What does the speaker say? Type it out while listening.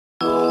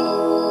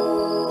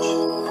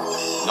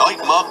Night,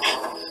 Muck.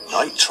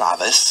 Night,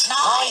 Travis.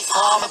 Night,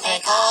 Farmer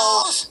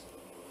Pickles.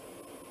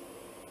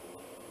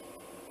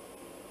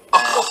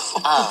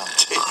 Oh,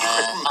 dear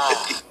me.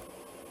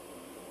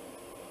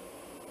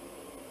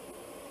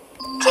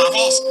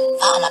 Travis,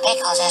 Farmer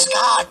Pickles has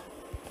gone.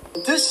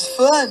 This is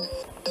fun.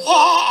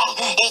 Yeah,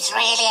 it's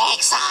really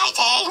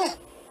exciting.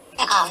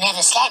 I've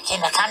never slept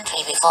in the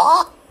country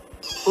before.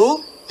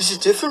 Oh, is it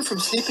different from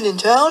sleeping in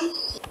town?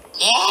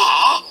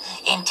 Yeah,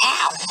 in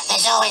town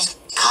there's always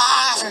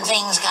cars and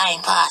things going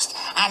past,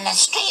 and the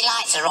street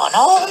lights are on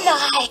all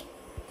night.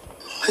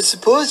 I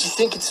suppose you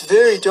think it's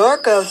very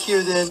dark out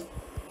here then.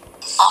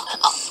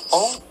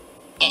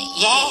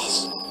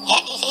 Yes. Yeah,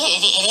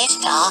 it is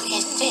dark,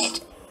 isn't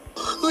it?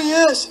 Oh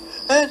yes,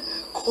 and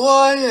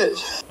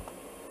quiet.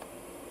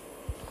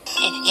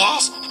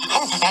 Yes,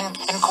 and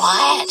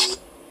quiet.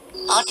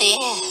 Oh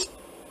dear.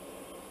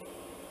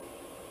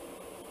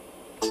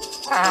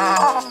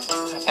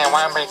 It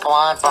won't be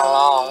quiet for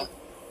long.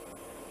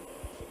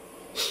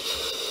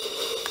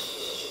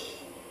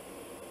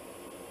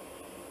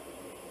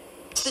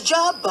 What's the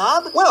job,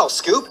 Bob? Well,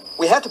 Scoop,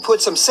 we have to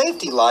put some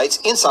safety lights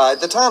inside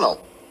the tunnel.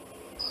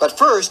 But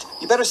first,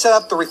 you better set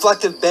up the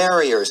reflective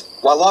barriers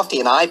while Lofty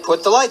and I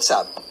put the lights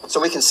up so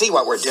we can see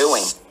what we're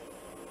doing.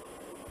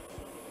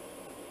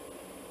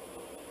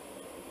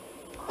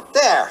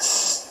 There.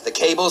 The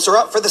cables are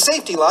up for the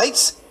safety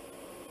lights.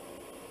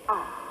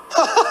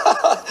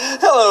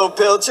 Hello,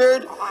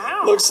 Pilchard.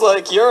 Looks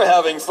like you're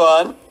having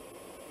fun.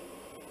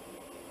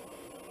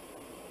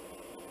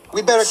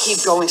 We better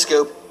keep going,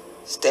 Scoop.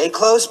 Stay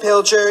close,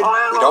 Pilchard.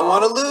 We don't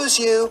want to lose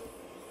you.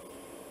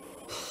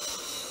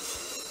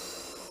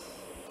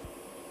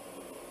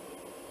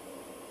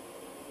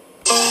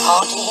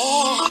 Oh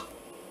dear.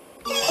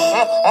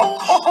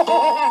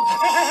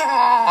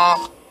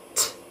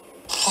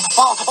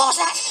 What was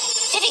that?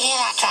 Did you hear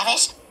that,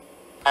 Travis?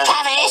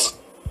 Travis?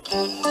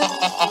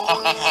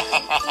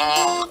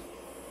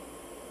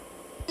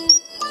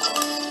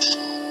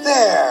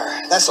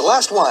 There. That's the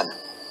last one.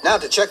 Now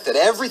to check that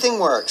everything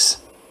works.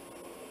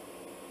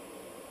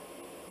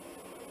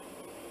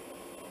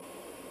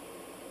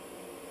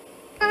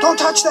 Don't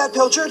touch that,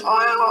 Pilchard.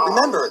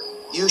 Remember,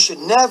 you should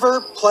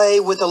never play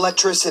with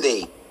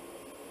electricity.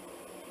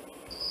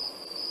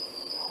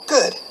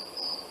 Good.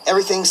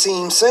 Everything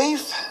seems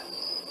safe.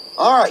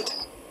 All right.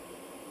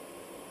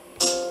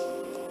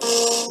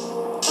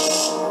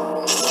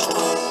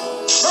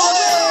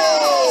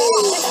 Hooray!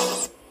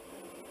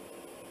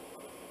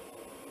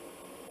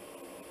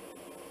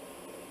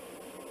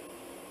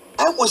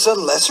 That was a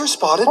lesser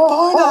spotted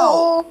barn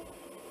owl.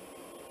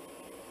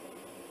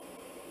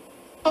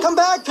 Come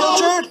back,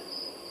 Pilchard!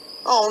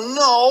 Oh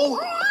no!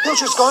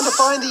 Pilchard's gone to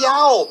find the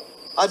owl.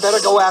 I'd better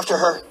go after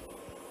her.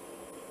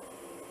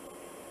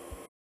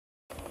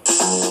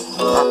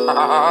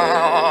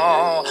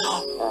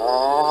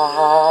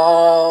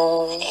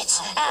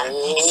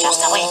 It's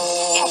just the wind.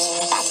 Yes,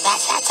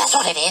 that's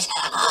what it is.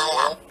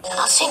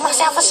 I'll sing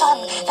myself a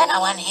song, then I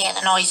won't hear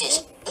the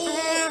noises.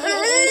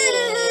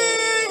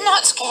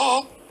 Not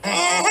scared.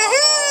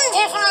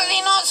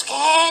 Definitely not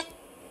scared.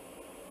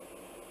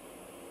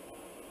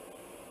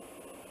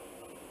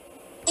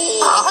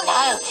 Oh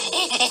no,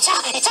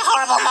 it's a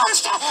horrible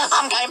monster.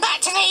 I'm going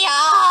back to the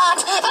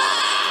yard.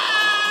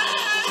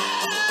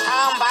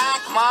 Come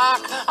back,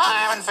 Muck.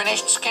 I haven't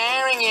finished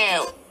scaring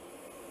you.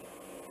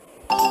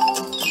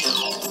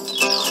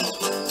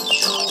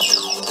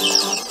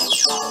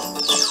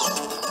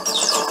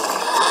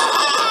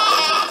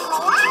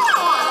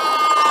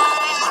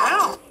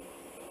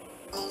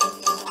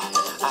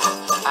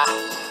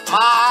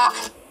 Muck!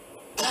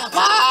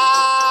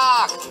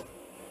 Muck!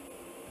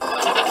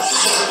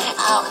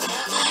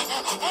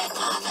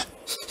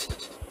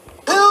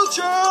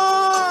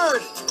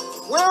 Pilchard!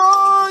 Where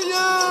are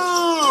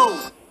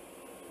you?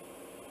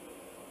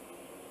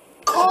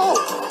 Oh,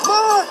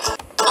 Muck!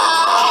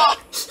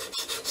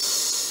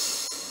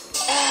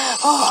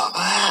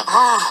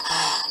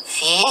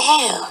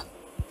 Phew.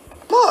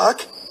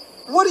 Muck,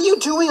 what are you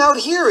doing out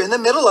here in the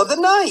middle of the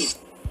night?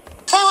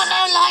 There were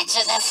no lights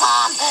at the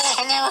farm,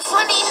 and there were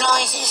funny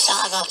noises, so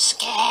I got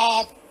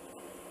scared.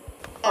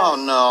 Oh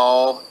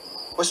no.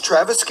 Was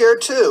Travis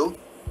scared too?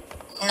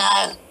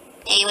 No,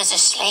 he was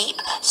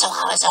asleep, so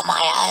I was on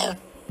my own.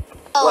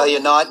 Well,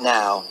 you're not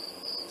now.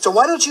 So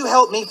why don't you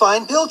help me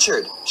find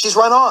Pilchard? She's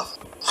run off.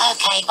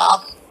 Okay,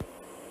 Bob.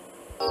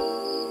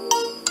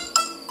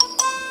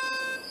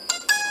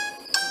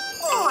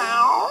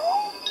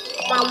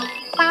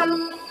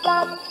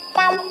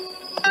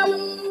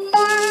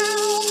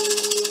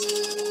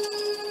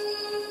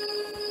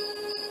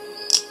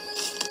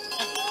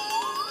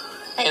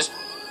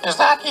 Is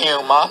that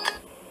you, Muck?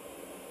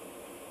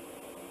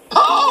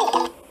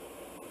 Oh!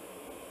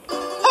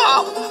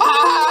 Oh!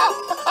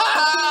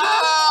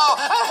 Oh!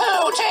 A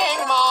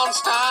hooting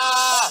monster!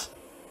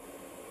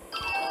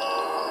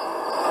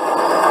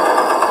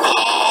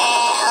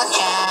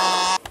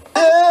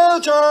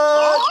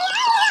 Pilchard!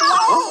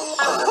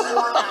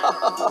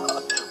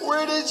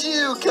 Where did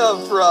you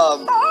come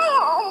from?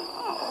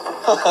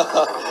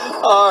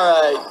 All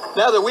right.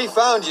 Now that we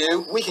found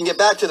you, we can get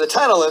back to the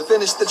tunnel and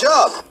finish the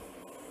job.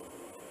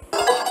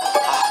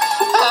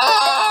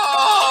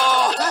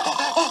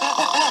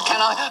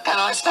 Can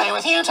I stay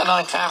with you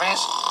tonight,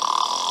 Travis?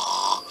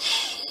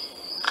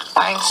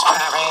 Thanks,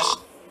 Travis.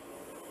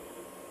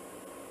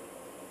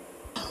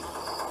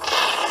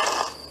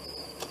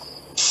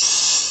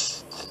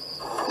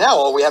 Now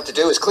all we have to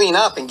do is clean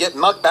up and get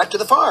Muck back to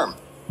the farm.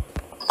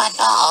 But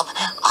Bob,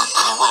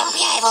 I won't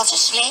be able to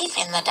sleep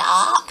in the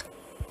dark.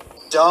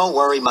 Don't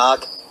worry,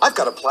 Muck. I've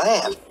got a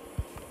plan.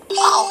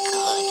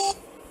 Oh, good.